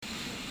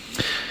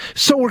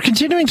So we're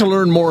continuing to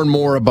learn more and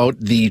more about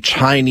the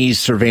Chinese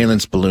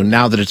surveillance balloon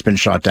now that it's been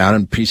shot down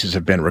and pieces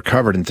have been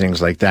recovered and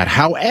things like that.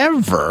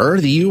 However,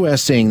 the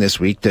U.S. saying this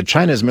week that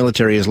China's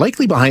military is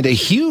likely behind a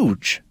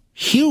huge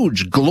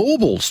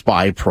global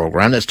spy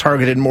program that's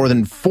targeted more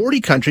than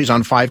 40 countries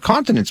on 5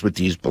 continents with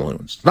these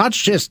balloons. Not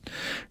just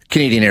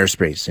Canadian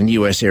airspace and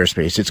U.S.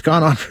 airspace. It's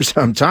gone on for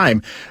some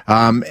time.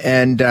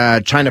 And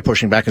China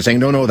pushing back and saying,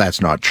 no, that's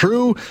not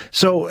true.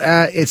 So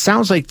it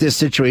sounds like this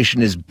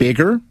situation is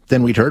bigger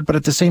than we'd heard. But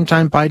at the same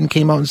time, Biden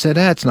came out and said,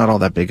 it's not all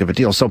that big of a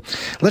deal. So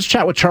let's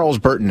chat with Charles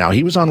Burton now.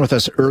 He was on with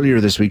us earlier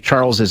this week.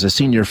 Charles is a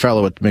senior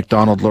fellow at the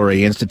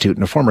Macdonald-Laurier Institute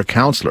and a former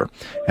counselor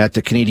at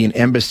the Canadian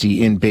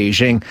Embassy in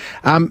Beijing.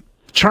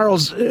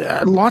 Charles,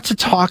 lots of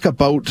talk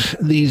about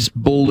these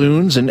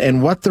balloons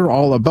and what they're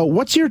all about.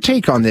 What's your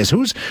take on this?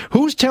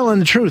 Who's telling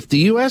the truth, the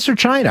U.S. or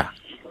China?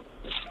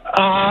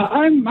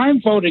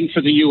 I'm voting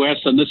for the U.S.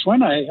 on this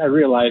one. I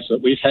realize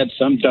that we've had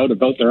some doubt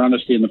about their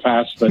honesty in the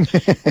past, but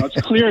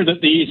it's clear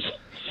that these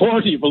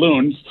 40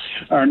 balloons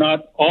are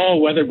not all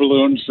weather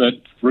balloons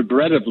that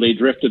regrettably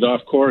drifted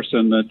off course,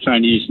 and the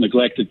Chinese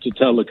neglected to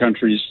tell the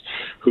countries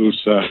whose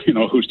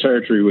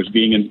territory was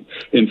being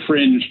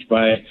infringed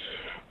by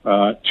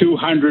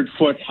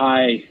 200-foot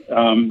high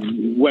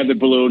weather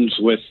balloons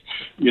with,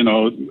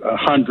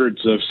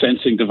 hundreds of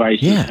sensing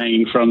devices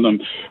hanging from them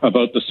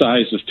about the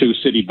size of 2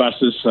 city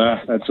buses.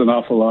 That's an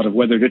awful lot of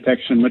weather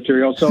detection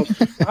material. So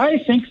I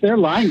think they're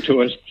lying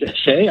to us,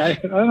 Shay. I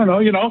don't know,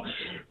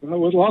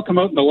 it'll all come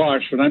out in the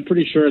wash, but I'm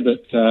pretty sure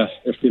that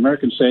if the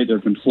Americans say there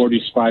have been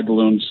 40 spy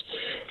balloons,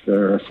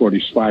 there are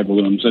 40 spy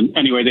balloons. And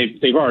anyway,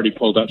 they've already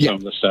pulled out some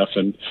of the stuff.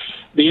 And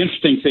the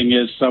interesting thing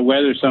is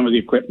whether some of the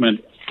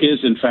equipment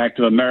is in fact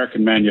of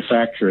American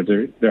manufacture.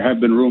 There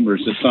have been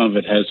rumors that some of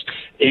it has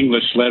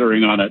English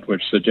lettering on it,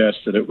 which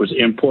suggests that it was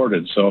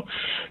imported. So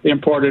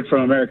imported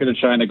from America to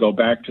China, go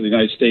back to the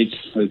United States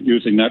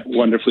using that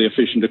wonderfully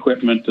efficient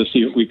equipment to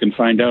see what we can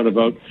find out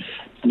about,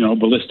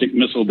 ballistic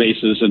missile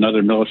bases and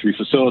other military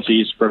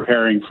facilities,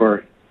 preparing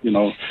for,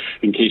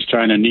 in case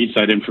China needs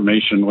that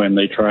information when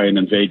they try and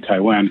invade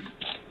Taiwan.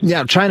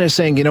 Yeah, China's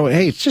saying,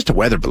 hey, it's just a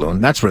weather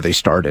balloon. That's where they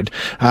started.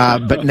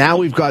 But now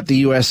we've got the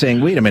U.S.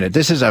 saying, wait a minute,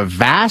 this is a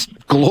vast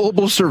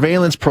global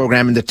surveillance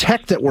program, and the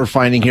tech that we're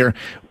finding here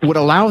would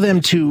allow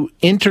them to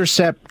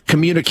intercept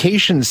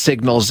communication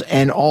signals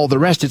and all the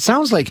rest. It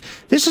sounds like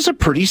this is a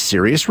pretty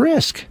serious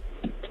risk.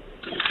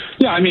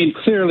 Yeah,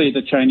 clearly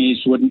the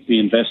Chinese wouldn't be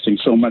investing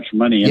so much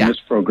money in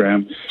this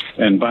program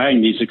and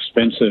buying these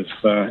expensive,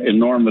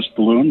 enormous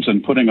balloons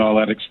and putting all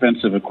that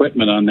expensive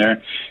equipment on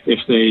there if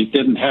they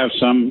didn't have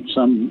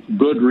some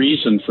good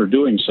reason for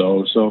doing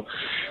so. So,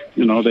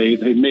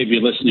 they may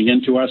be listening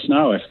in to us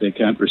now if they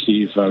can't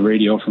receive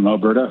radio from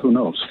Alberta. Who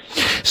knows?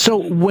 So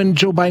when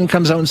Joe Biden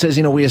comes out and says,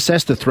 we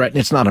assess the threat and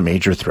it's not a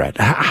major threat,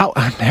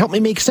 help me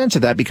make sense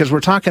of that, because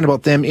we're talking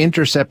about them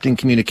intercepting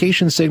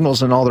communication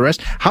signals and all the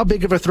rest. How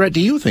big of a threat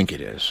do you think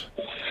it is?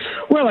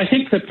 Well, I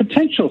think the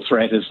potential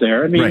threat is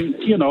there.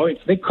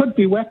 They could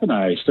be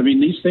weaponized.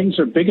 These things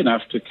are big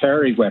enough to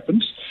carry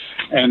weapons.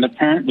 And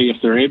apparently, if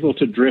they're able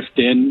to drift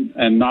in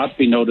and not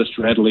be noticed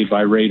readily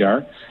by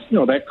radar,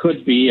 that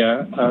could be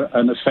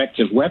an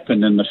effective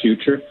weapon in the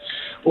future.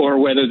 Or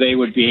whether they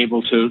would be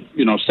able to,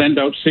 send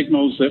out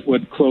signals that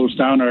would close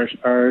down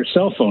our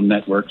cell phone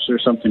networks or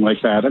something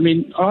like that.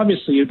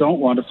 Obviously, you don't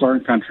want a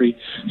foreign country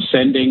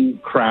sending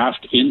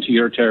craft into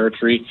your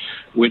territory,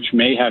 which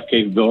may have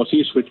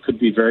capabilities which could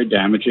be very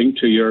damaging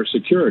to your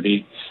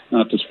security,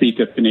 not to speak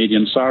of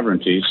Canadian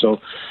sovereignty.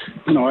 So,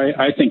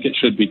 I think it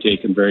should be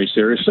taken very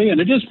seriously, and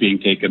it is being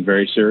taken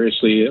very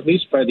seriously, at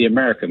least by the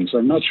Americans.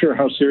 I'm not sure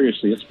how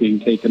seriously it's being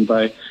taken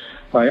by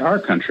our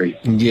country.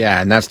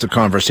 Yeah, and that's the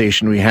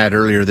conversation we had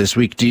earlier this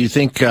week. Do you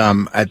think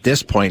at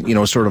this point,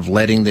 sort of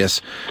letting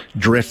this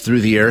drift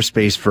through the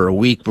airspace for a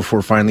week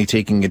before finally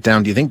taking it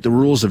down, do you think the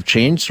rules have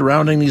changed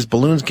surrounding these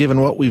balloons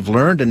given what we've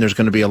learned, and there's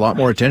going to be a lot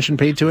more attention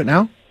paid to it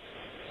now?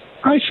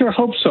 I sure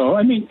hope so.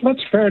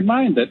 Let's bear in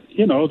mind that,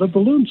 the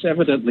balloons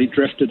evidently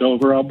drifted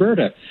over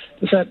Alberta.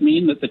 Does that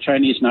mean that the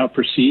Chinese now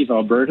perceive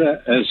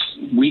Alberta as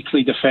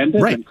weakly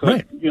defended and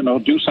could,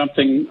 do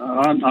something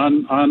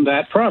on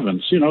that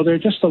province? There are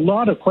just a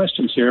lot of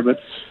questions here, but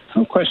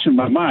no question in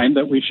my mind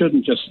that we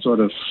shouldn't just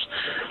sort of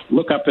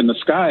look up in the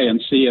sky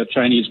and see a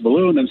Chinese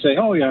balloon and say,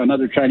 oh, yeah,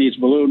 another Chinese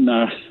balloon,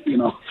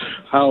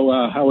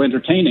 how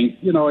entertaining.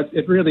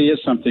 It really is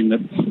something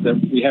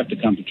that we have to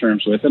come to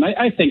terms with. And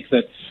I think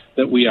that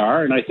we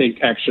are, and I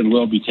think action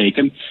will be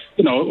taken.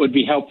 It would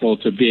be helpful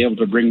to be able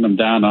to bring them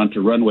down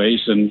onto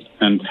runways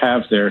and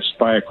have their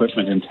spy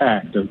equipment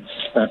intact. And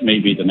that may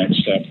be the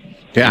next step.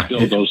 Yeah.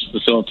 Build those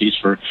facilities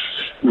for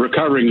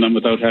recovering them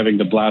without having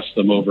to blast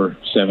them over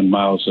 7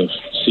 miles of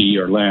sea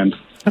or land.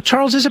 Now,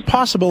 Charles, is it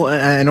possible,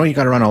 I know you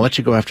got to run, I'll let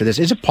you go after this,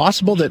 is it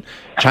possible that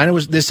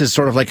this is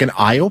sort of like an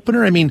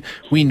eye-opener?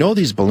 We know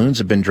these balloons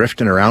have been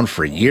drifting around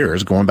for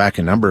years, going back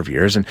a number of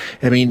years, and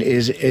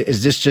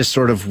is this just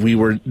sort of we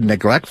were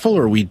neglectful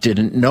or we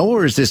didn't know,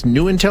 or is this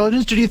new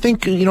intelligence? Do you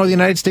think, the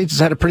United States has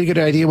had a pretty good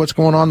idea what's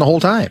going on the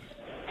whole time?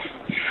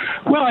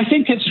 Well, I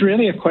think it's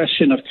really a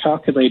question of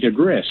calculated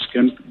risk.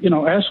 And,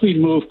 as we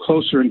move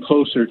closer and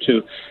closer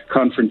to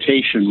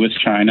confrontation with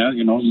China,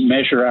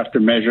 measure after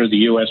measure, the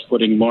U.S.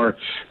 putting more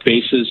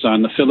bases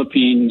on the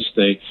Philippines,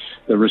 the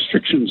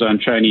restrictions on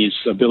Chinese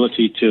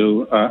ability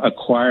to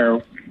acquire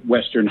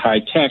Western high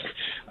tech,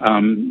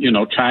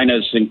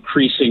 China's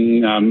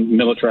increasing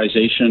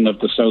militarization of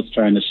the South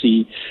China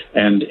Sea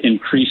and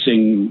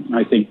increasing,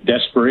 I think,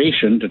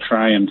 desperation to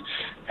try and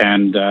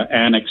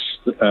annex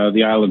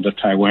the island of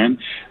Taiwan,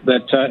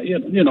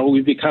 that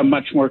we've become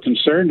much more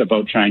concerned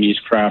about Chinese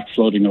craft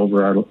floating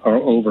over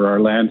our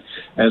land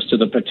as to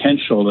the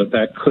potential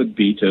that could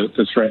be to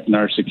threaten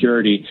our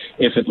security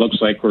if it looks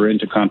like we're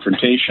into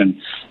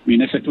confrontation. I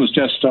mean, if it was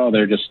just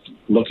they're just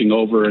looking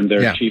over and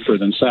they're cheaper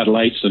than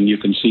satellites and you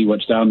can see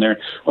what's down there,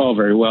 all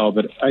very well.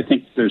 But I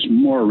think there's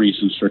more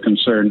reasons for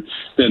concern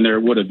than there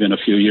would have been a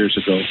few years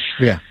ago.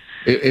 Yeah,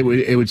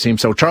 it would seem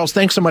so. Charles,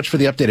 thanks so much for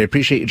the update. I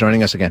appreciate you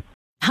joining us again.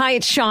 Hi,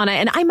 it's Shauna,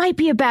 and I might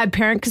be a bad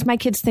parent because my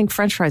kids think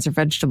French fries are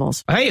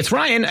vegetables. Hey, it's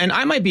Ryan, and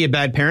I might be a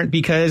bad parent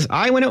because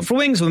I went out for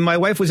wings when my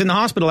wife was in the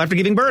hospital after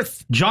giving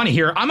birth. Johnny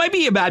here. I might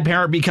be a bad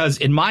parent because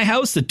in my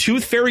house, the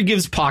tooth fairy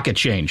gives pocket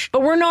change.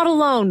 But we're not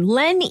alone.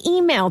 Len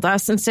emailed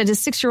us and said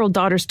his 6-year-old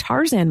daughter's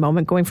Tarzan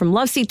moment going from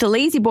love seat to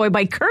lazy boy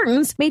by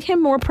curtains made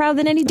him more proud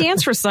than any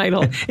dance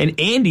recital. And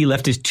Andy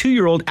left his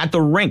 2-year-old at the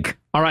rink.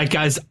 All right,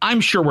 guys,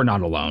 I'm sure we're not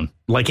alone.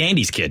 Like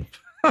Andy's kid.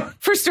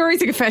 For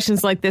stories and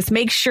confessions like this,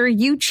 make sure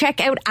you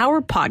check out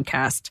our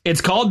podcast.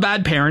 It's called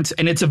Bad Parents,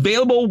 and it's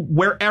available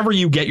wherever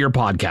you get your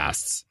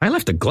podcasts. I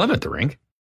left a glove at the rink.